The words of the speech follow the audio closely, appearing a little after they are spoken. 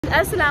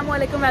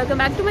Assalamualaikum, welcome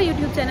back to my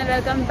YouTube channel,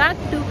 welcome back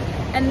to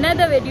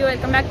another video,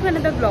 welcome back to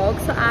another vlog.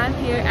 So I am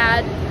here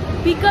at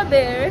पीका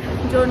bear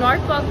जो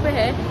north pock पे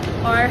है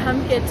और हम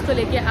kids को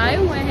लेके आए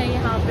हुए हैं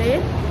यहाँ पे।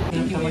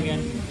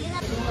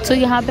 So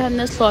यहाँ पे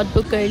हमने स्लॉट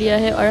बुक कर लिया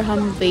है और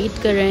हम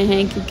वेट कर रहे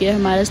हैं क्योंकि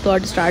हमारा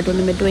स्लॉट स्टार्ट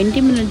होने में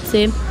 20 मिनट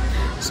से।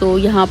 So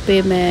यहाँ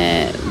पे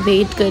मैं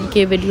वेट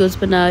करके वीडियोस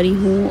बना रही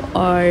हूँ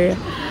और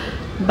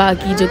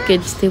बाकी जो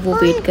किड्स थे वो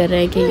वेट कर रहे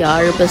हैं कि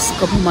यार बस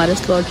कब हमारा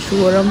स्लॉट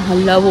शुरू और हम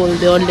हल्ला बोल रहे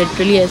हैं। और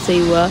लिटरली ऐसे ही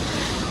हुआ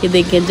कि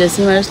देखें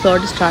जैसे हमारा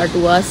स्लॉट स्टार्ट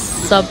हुआ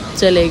सब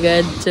चले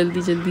गए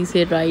जल्दी जल्दी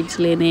से राइड्स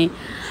लेने।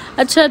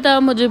 अच्छा था,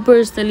 मुझे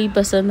पर्सनली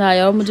पसंद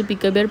आया और मुझे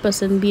पीका बेयर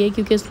पसंद भी है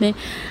क्योंकि इसमें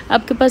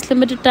आपके पास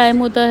लिमिटेड टाइम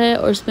होता है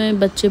और उसमें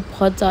बच्चे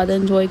बहुत ज़्यादा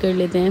इन्जॉय कर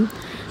लेते हैं।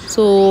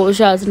 सो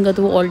शाहजन का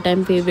तो वो ऑल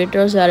टाइम फेवरेट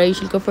है और ज़ारा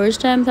ईशल का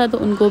फ़र्स्ट टाइम था तो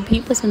उनको भी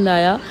पसंद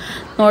आया।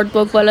 नॉर्थ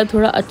पॉक वाला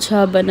थोड़ा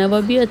अच्छा बना हुआ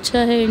भी अच्छा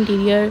है,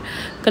 इंटीरियर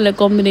कलर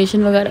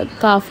कॉम्बिनेशन वगैरह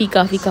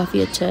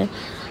काफ़ी अच्छा है।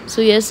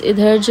 सो यस,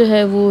 इधर जो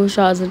है वो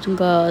शाहजन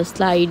का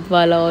स्लाइड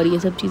वाला और ये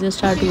सब चीज़ें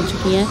स्टार्ट हो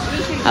चुकी हैं।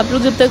 आप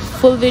लोग जब तक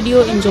फुल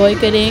वीडियो एंजॉय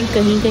करें,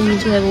 कहीं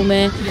जो है वो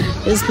मैं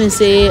इसमें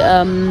से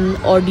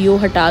ऑडियो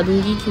हटा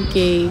दूँगी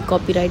क्योंकि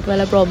कॉपीराइट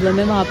वाला प्रॉब्लम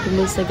है, वहाँ पर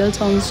म्यूजिकल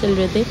सॉन्ग्स चल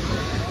रहे थे।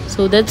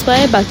 सो दैट्स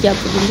वाई, बाकी आप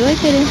लोग एंजॉय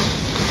करें।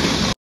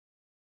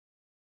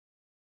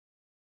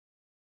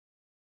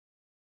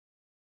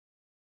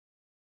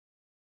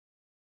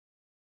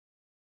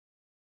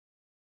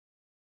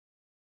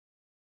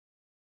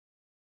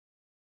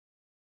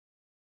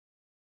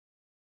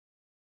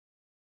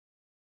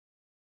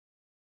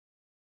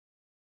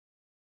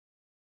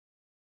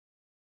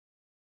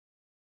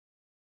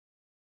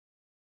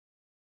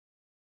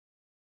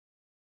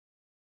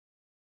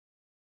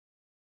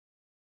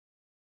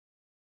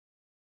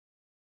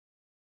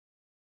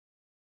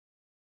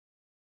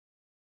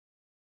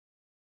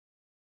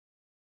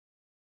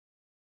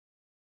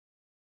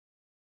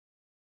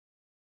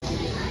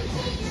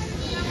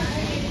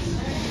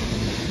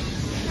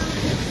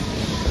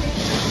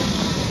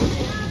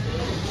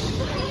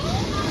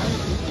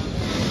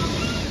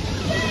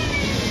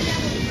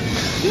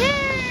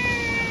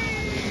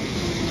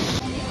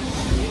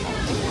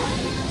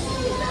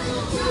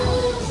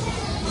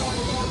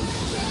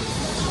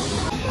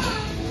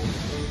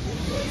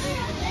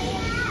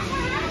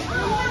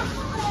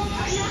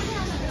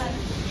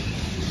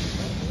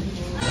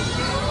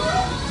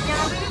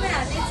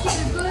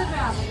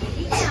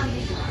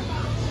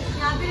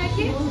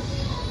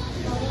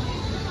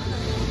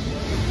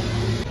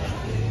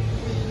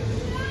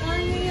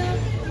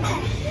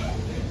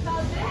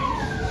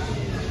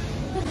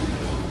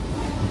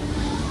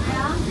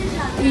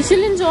 You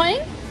still enjoying?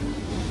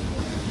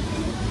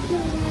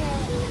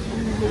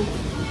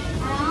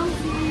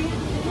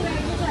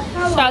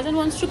 Shazan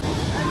wants to.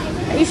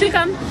 You should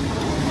come.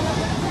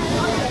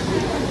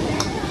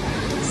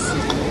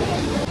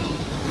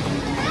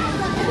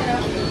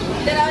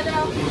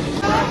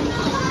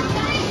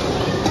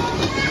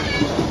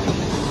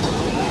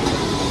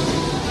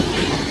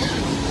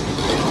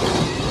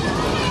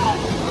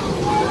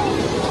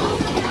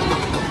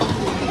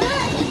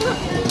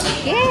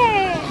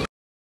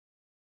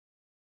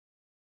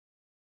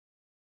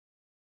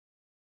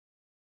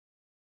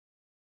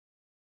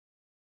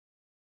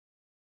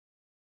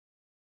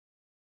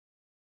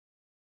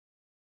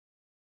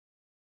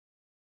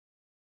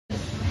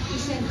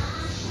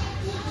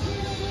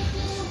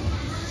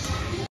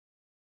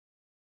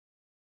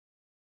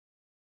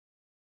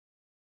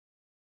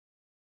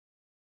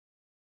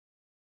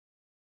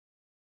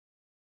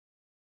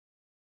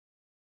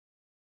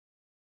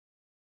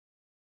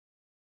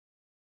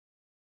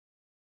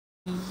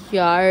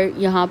 यार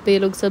यहाँ पे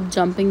लोग सब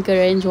जंपिंग कर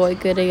रहे हैं, एंजॉय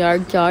कर रहे हैं। यार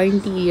क्या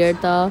इंटीरियर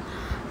था,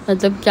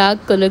 मतलब क्या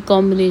कलर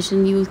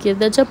कॉम्बिनेशन यूज़ किया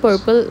था। अच्छा,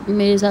 पर्पल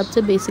मेरे हिसाब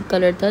से बेसिक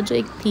कलर था जो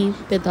एक थीम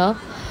पे था,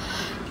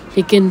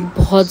 लेकिन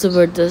बहुत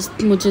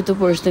ज़बरदस्त, मुझे तो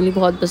पर्सनली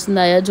बहुत पसंद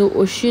आया। जो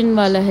ओशन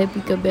वाला है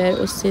पीका बेयर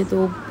उससे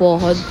तो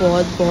बहुत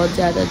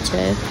ज़्यादा अच्छा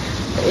है।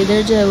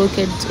 इधर जो है वो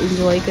किड्स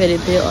एंजॉय कर रहे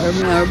थे और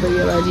मैं और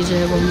भैया बाजी जो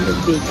है वो हम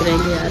लोग देख रहे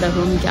हैं कि यार अब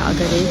हम क्या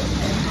करें।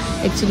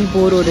 एक्चुअली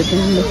बोर हो रहे थे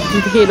हम लोग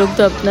क्योंकि ये लोग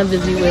तो अपना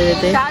बिजी हुए रहे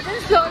थे,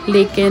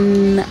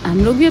 लेकिन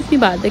हम लोग भी अपनी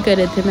बातें कर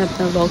रहे थे। मैं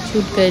अपना व्लॉग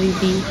शूट कर रही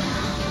थी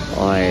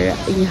और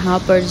यहाँ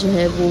पर जो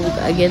है वो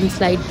अगेन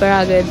स्लाइड पर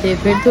आ गए थे।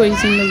 फिर थोड़ी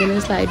सी लोगों ने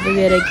स्लाइड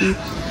वगैरह की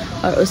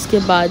और उसके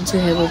बाद जो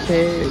है वो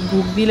फिर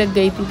भूख भी लग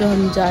गई थी तो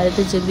हम जा रहे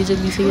थे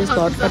जल्दी से ये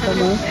स्लॉट ख़त्म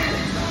हो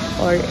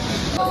और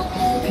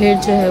फिर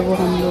जो है वो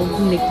हम लोग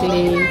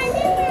निकले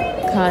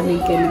खाने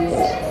के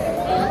लिए।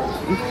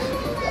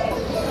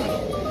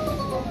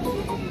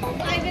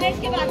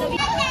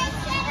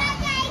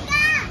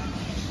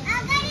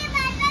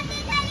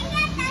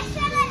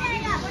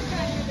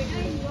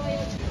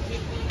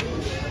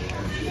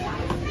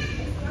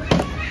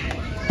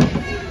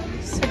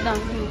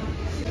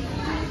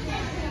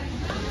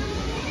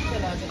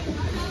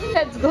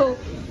 Let's go.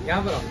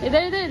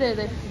 इधर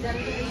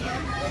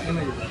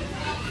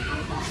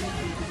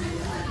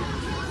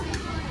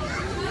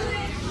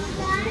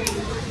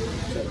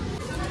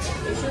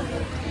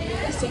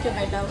Let's take your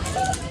bed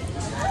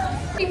out.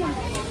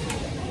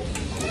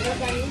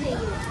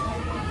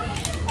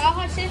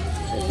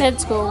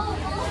 Let's go.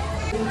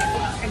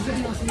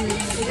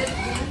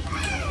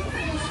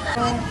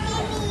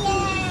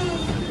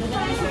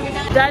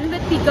 Done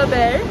with Pika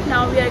Bear.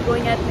 Now we are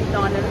going at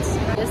McDonald's.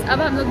 Yes,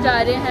 अब हम लोग जा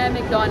रहे हैं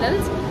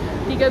McDonald's.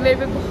 Pika Bear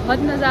पे बहुत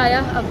मज़ा आया.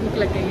 अब भूख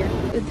लग गई है.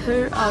 इधर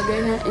आ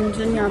गए हैं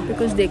इंजन. यहाँ पे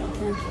कुछ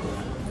देखते हैं.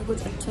 कुछ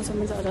अच्छा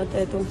समझ आ जाता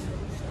है तो.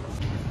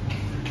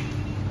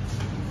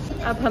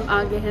 अब हम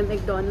आ गए हैं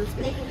McDonald's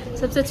पे.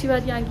 सबसे अच्छी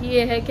बात यहाँ की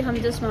ये है कि हम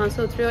जस्ट वहाँ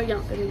से उतरे और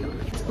यहाँ पे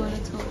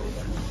McDonald's.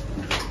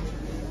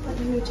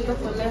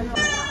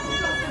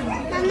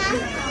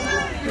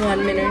 1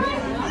 minute.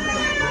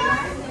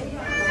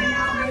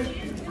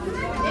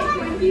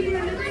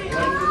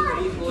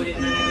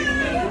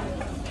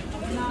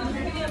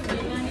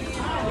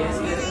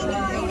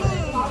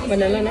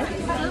 Vanilla, na?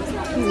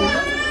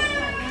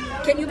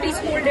 Can you please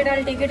hold it?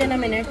 I'll take it in a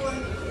minute.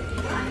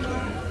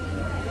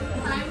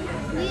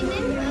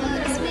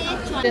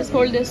 Just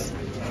hold this.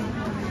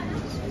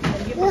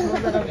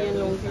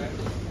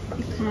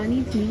 खानी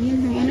थी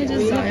उन्होंने जो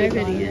ज़ाया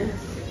करी है.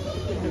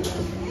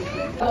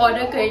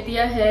 ऑर्डर कर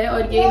दिया है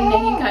और ये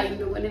नहीं खाई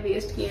लोगों ने,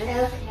 वेस्ट किए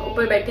हैं.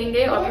 ऊपर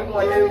बैठेंगे और फिर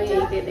ऑर्डर में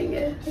यही दे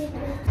देंगे.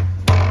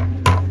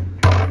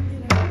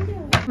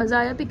 मज़ा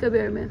आया पिका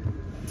बेयर में?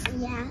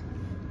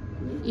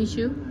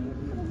 Ishu?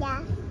 Yeah.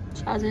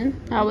 Shazin,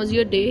 how was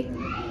your day?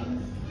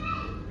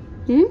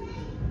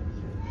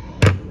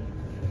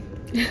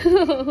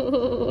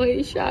 Oh,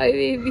 shy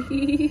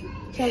baby.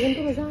 Shazin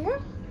को मजा आया?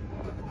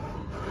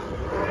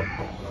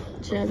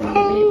 Shazin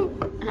भी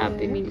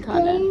हैप्पी मील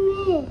खाना है.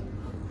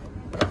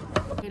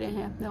 रहे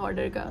हैं अपने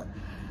ऑर्डर का.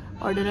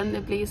 ऑर्डर हमने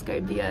प्लेस कर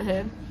दिया है.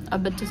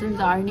 अब बच्चे से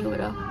इंतजार नहीं हो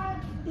रहा.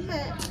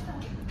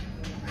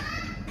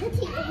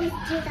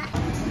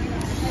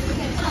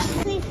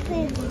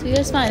 तो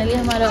यस फाइनली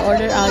हमारा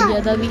ऑर्डर आ गया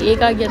था. अभी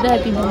एक आ गया था,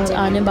 हैप्पी मील्स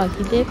आने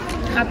बाकी थे.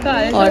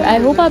 और आई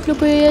होप आप लोग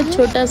को ये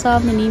छोटा सा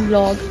मिनी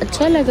व्लॉग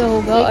अच्छा लगा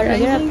होगा. और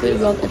अगर आपको ये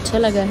व्लॉग अच्छा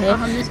लगा है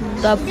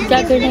तो आपको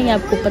क्या करना है,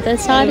 आपको पता है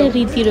सारे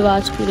रीति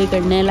रिवाज पूरे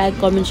करने हैं. लाइक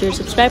कमेंट शेयर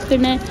सब्सक्राइब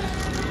करना है.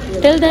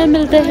 टिल देन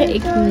मिलते हैं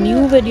एक न्यू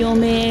वीडियो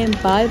में.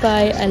 Bye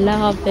bye. अल्लाह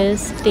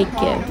हाफिज़. Take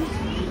care.